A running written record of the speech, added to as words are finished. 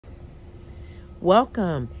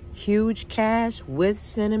Welcome. Huge cash with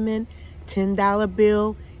cinnamon, $10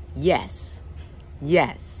 bill. Yes.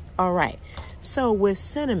 Yes. All right. So with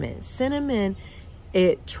cinnamon,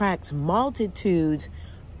 it attracts multitudes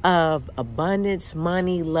of abundance,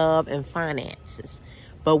 money, love, and finances.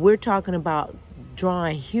 But we're talking about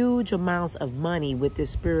drawing huge amounts of money with this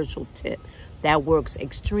spiritual tip that works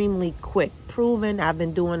extremely quick. Proven. I've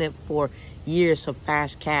been doing it for years for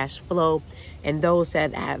fast cash flow. And those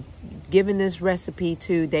that have given this recipe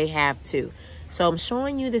to, they have too. So I'm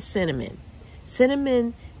showing you the cinnamon.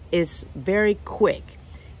 Cinnamon is very quick.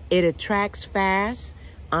 It attracts fast.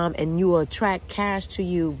 And you will attract cash to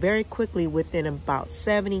you very quickly within about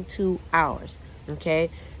 72 hours.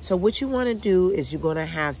 Okay. So what you want to do is you're going to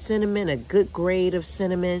have cinnamon, a good grade of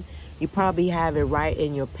cinnamon. You probably have it right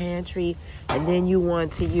in your pantry. And then you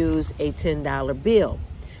want to use a $10 bill.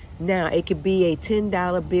 Now, it could be a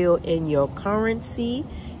 $10 bill in your currency.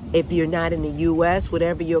 If you're not in the U.S.,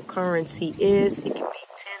 whatever your currency is, it can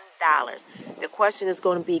be $10. The question is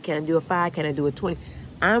going to be, can I do a 5? Can I do a 20?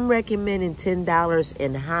 I'm recommending $10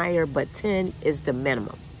 and higher, but 10 is the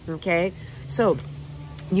minimum. Okay. So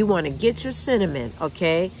you want to get your cinnamon,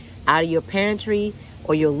 okay, out of your pantry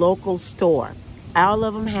or your local store. All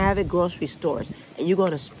of them have it, grocery stores. And you're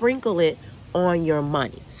going to sprinkle it on your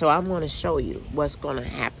money. So I'm going to show you what's going to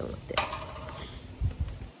happen with this.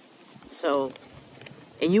 So,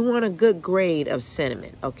 and you want a good grade of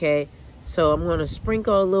cinnamon, okay? So I'm going to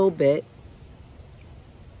sprinkle a little bit.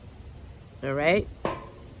 All right.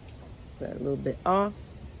 Got a little bit off.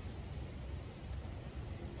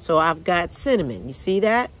 So I've got cinnamon. You see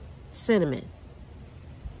that? Cinnamon.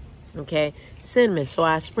 Okay, cinnamon. So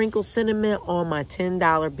I sprinkle cinnamon on my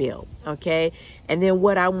 $10 bill. Okay, and then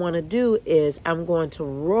what I want to do is I'm going to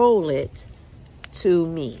roll it to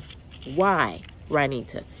me. Why,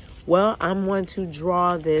 Ranita? Well, I'm going to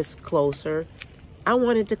draw this closer. I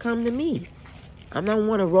want it to come to me. I don't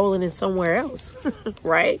want to roll it in somewhere else,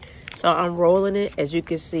 right? So I'm rolling it, as you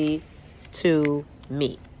can see, to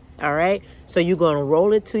me. All right. So you're going to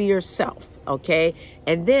roll it to yourself. Okay.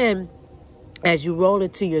 And then as you roll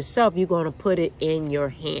it to yourself, you're going to put it in your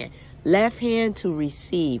hand. Left hand to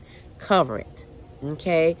receive. Cover it.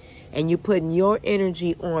 Okay. And you're putting your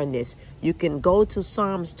energy on this. You can go to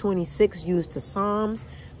Psalms 26, use the Psalms,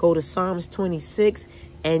 go to Psalms 26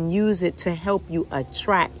 and use it to help you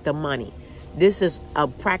attract the money. This is a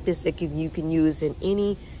practice that you can use in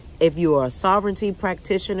any, if you are a sovereignty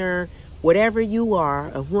practitioner, whatever you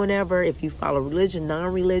are, or whenever, if you follow religion,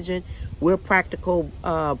 non-religion, we're practical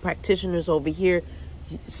practitioners over here.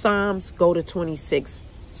 Psalms, go to 26,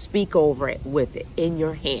 speak over it with it in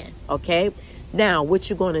your hand, okay? Now, what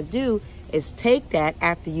you're going to do is take that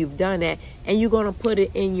after you've done that, and you're going to put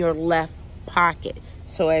it in your left pocket.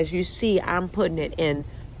 So as you see, I'm putting it in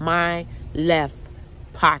my left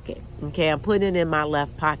pocket, okay? I'm putting it in my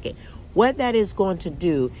left pocket. What that is going to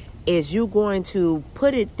do is you're going to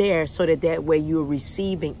put it there so that way you're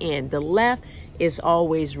receiving in. The left is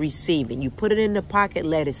always receiving. You put it in the pocket,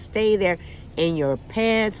 let it stay there in your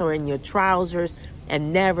pants or in your trousers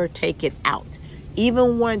and never take it out.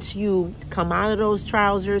 Even once you come out of those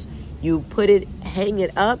trousers, you put it, hang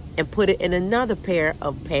it up and put it in another pair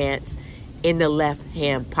of pants in the left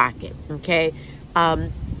hand pocket. Okay.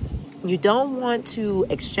 You don't want to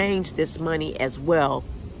exchange this money as well.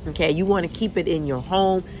 Okay. You want to keep it in your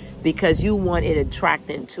home, because you want it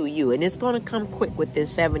attracting to you. And it's going to come quick within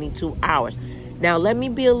 72 hours. Now, let me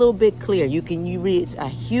be a little bit clear. You raise a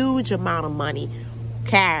huge amount of money,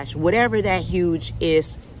 cash, whatever that huge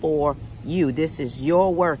is for you. This is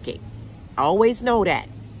your working. Always know that.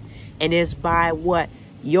 And it's by what?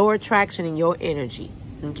 Your attraction and your energy.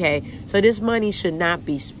 Okay. So this money should not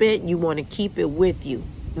be spent. You want to keep it with you.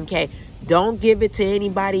 Okay. Don't give it to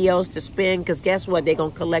anybody else to spend, because guess what? They're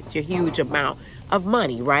going to collect your huge amount of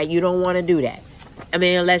money, right? You don't want to do that. I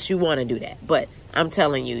mean, unless you want to do that. But I'm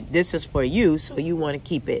telling you, this is for you, so you want to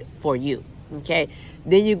keep it for you. Okay?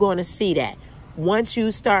 Then you're going to see that. Once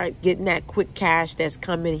you start getting that quick cash that's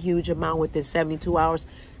coming in a huge amount within 72 hours,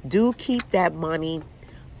 do keep that money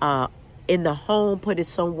in the home. Put it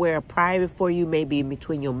somewhere private for you, maybe in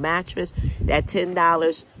between your mattress. That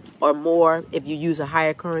 $10 or more, if you use a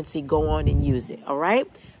higher currency, go on and use it. All right?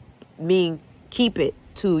 Keep it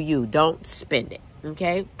to you. Don't spend it.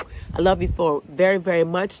 Okay? I love you for very, very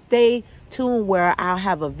much. Stay tuned where I'll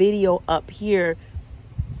have a video up here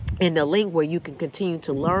in the link where you can continue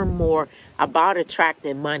to learn more about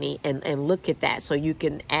attracting money and look at that, so you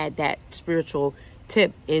can add that spiritual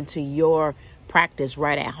tip into your practice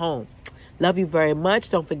right at home. Love you very much.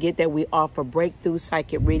 Don't forget that we offer breakthrough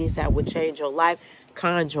psychic readings that will change your life.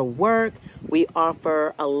 conjure work. We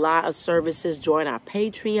offer a lot of services. Join our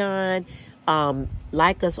Patreon.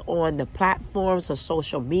 Like us on the platforms of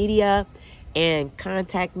social media, and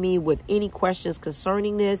contact me with any questions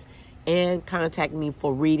concerning this, and contact me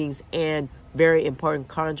for readings and very important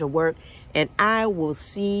conjure work. And I will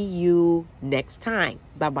see you next time.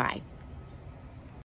 Bye-bye.